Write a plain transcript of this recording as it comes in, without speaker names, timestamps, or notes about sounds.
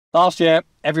Last year,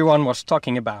 everyone was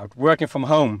talking about working from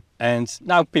home, and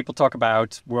now people talk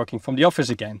about working from the office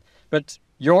again. But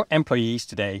your employees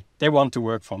today, they want to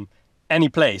work from any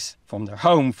place, from their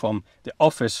home, from the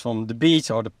office, from the beach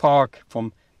or the park,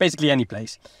 from basically any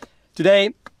place.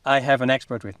 Today, I have an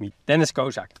expert with me, Dennis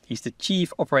Kozak. He's the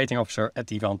Chief Operating Officer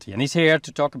at Ivanti, and he's here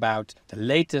to talk about the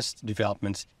latest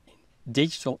developments in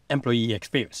digital employee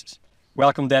experiences.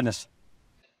 Welcome, Dennis.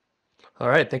 All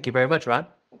right. Thank you very much, Ron.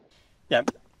 Yeah,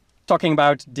 talking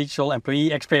about digital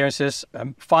employee experiences,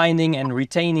 finding and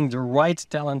retaining the right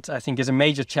talent, I think, is a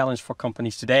major challenge for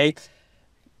companies today.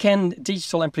 Can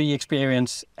digital employee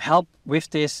experience help with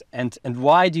this? And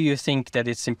why do you think that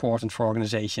it's important for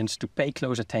organizations to pay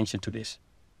close attention to this?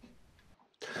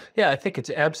 Yeah, I think it's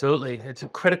a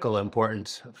critical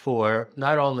importance for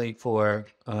not only for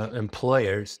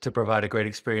employers to provide a great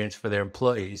experience for their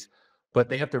employees, but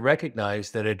they have to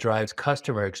recognize that it drives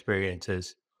customer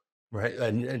experiences, right?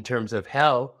 And in terms of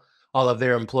how all of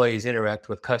their employees interact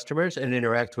with customers and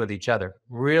interact with each other,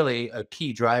 really a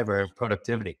key driver in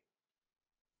productivity.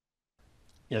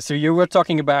 Yeah, so you were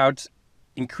talking about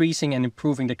increasing and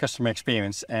improving the customer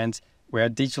experience, and where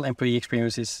digital employee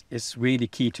experience is really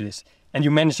key to this. And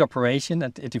you manage operation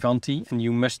at Ivanti, and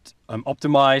you must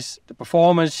optimize the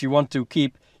performance. You want to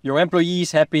keep your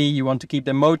employees happy. You want to keep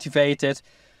them motivated.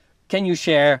 Can you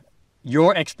share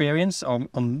your experience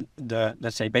on the,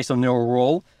 let's say, based on your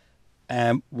role,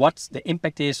 what the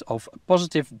impact is of a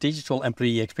positive digital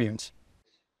employee experience?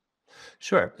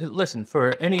 Sure. Listen,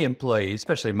 for any employee,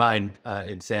 especially mine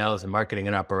in sales and marketing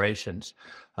and operations,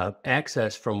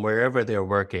 access from wherever they're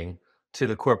working to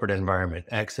the corporate environment,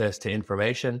 access to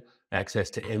information, access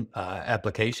to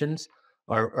applications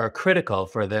are critical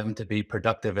for them to be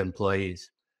productive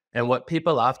employees. And what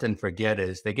people often forget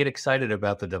is they get excited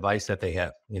about the device that they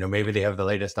have. Maybe they have the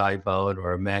latest iPhone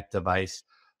or a Mac device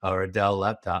or a Dell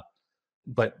laptop,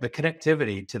 but the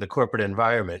connectivity to the corporate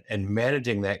environment and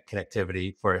managing that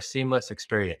connectivity for a seamless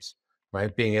experience,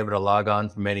 right? Being able to log on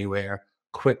from anywhere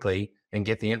quickly and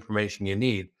get the information you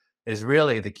need is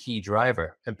really the key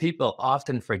driver. And people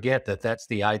often forget that that's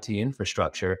the IT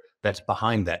infrastructure that's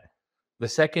behind that. The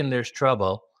second there's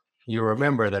trouble, you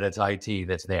remember that it's IT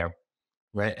that's there,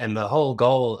 right? And the whole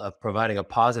goal of providing a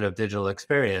positive digital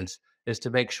experience is to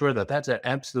make sure that that's an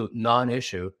absolute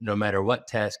non-issue, no matter what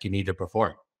task you need to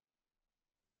perform.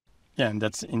 Yeah, and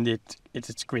that's indeed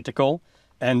it's critical.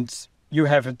 And you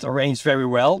have it arranged very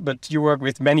well, but you work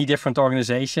with many different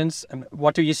organizations. And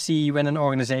what do you see when an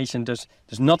organization does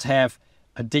not have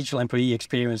a digital employee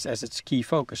experience as its key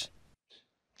focus?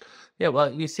 Yeah,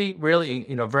 well, you see, really,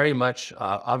 very much,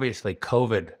 obviously,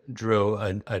 COVID drew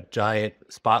a giant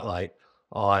spotlight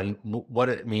on what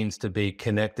it means to be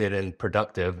connected and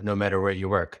productive, no matter where you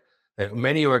work.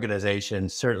 Many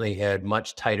organizations certainly had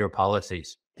much tighter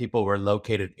policies. People were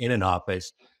located in an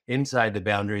office inside the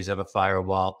boundaries of a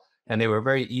firewall, and they were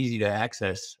very easy to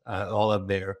access all of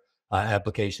their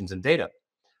applications and data.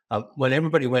 When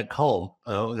everybody went home,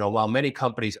 while many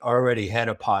companies already had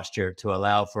a posture to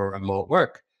allow for remote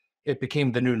work, it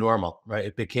became the new normal, right?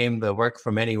 It became the work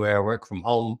from anywhere, work from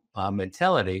home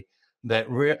mentality that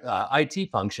IT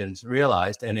functions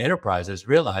realized and enterprises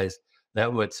realized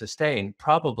that would sustain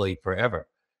probably forever.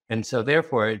 And so,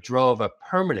 therefore, it drove a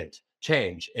permanent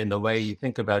change in the way you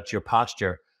think about your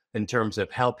posture in terms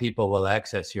of how people will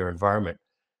access your environment.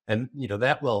 And,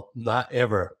 that will not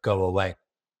ever go away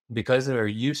because they're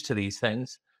used to these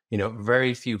things.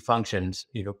 Very few functions,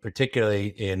 particularly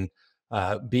in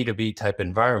B2B type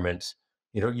environments,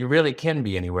 you really can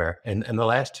be anywhere. And the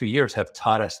last 2 years have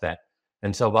taught us that.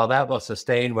 And so while that will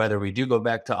sustain, whether we do go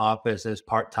back to offices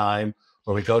part-time,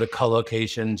 or we go to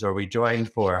co-locations, or we join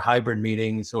for hybrid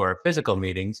meetings or physical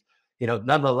meetings,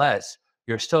 nonetheless,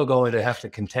 you're still going to have to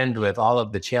contend with all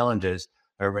of the challenges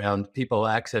around people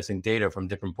accessing data from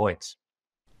different points.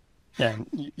 Yeah,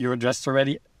 you addressed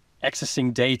already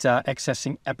accessing data,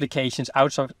 accessing applications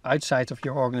outside of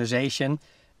your organization.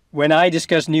 When I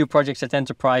discuss new projects at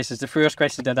enterprises, the first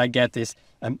question that I get is,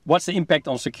 what's the impact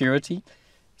on security?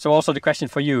 So also the question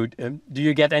for you, do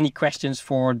you get any questions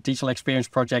for digital experience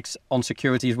projects on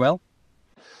security as well?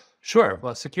 Sure.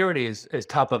 Well, security is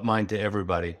top of mind to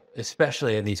everybody,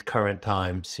 especially in these current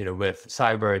times, with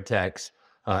cyber attacks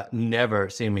never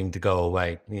seeming to go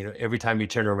away. Every time you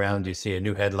turn around, you see a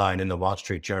new headline in the Wall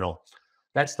Street Journal.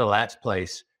 That's the last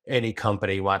place any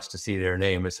company wants to see their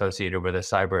name associated with a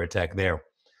cyber attack there.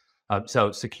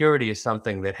 So security is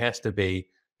something that has to be,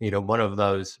 one of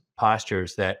those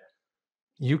postures that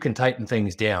you can tighten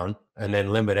things down and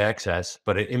then limit access,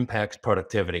 but it impacts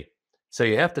productivity. So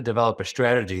you have to develop a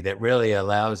strategy that really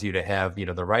allows you to have,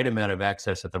 the right amount of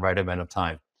access at the right amount of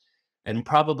time. And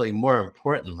probably more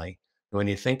importantly, when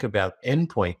you think about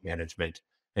endpoint management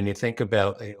and you think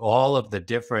about all of the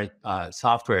different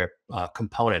software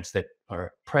components that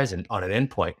are present on an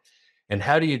endpoint, and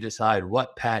how do you decide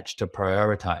what patch to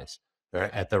prioritize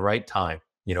at the right time?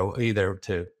 Either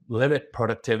to limit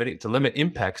productivity, to limit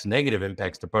impacts, negative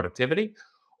impacts to productivity,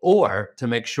 or to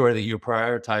make sure that you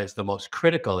prioritize the most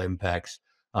critical impacts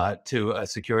to a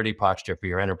security posture for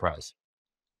your enterprise.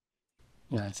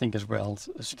 Yeah, I think as well.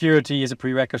 Security is a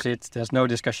prerequisite. There's no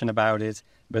discussion about it,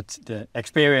 but the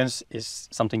experience is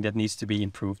something that needs to be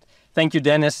improved. Thank you,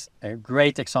 Dennis.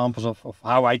 Great examples of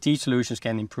how IT solutions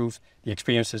can improve the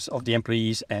experiences of the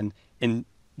employees, and in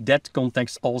that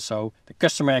context also the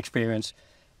customer experience,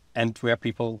 and where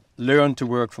people learn to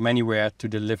work from anywhere to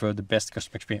deliver the best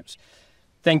customer experience.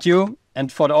 Thank you.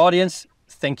 And for the audience,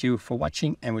 thank you for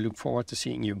watching, and we look forward to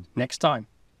seeing you next time.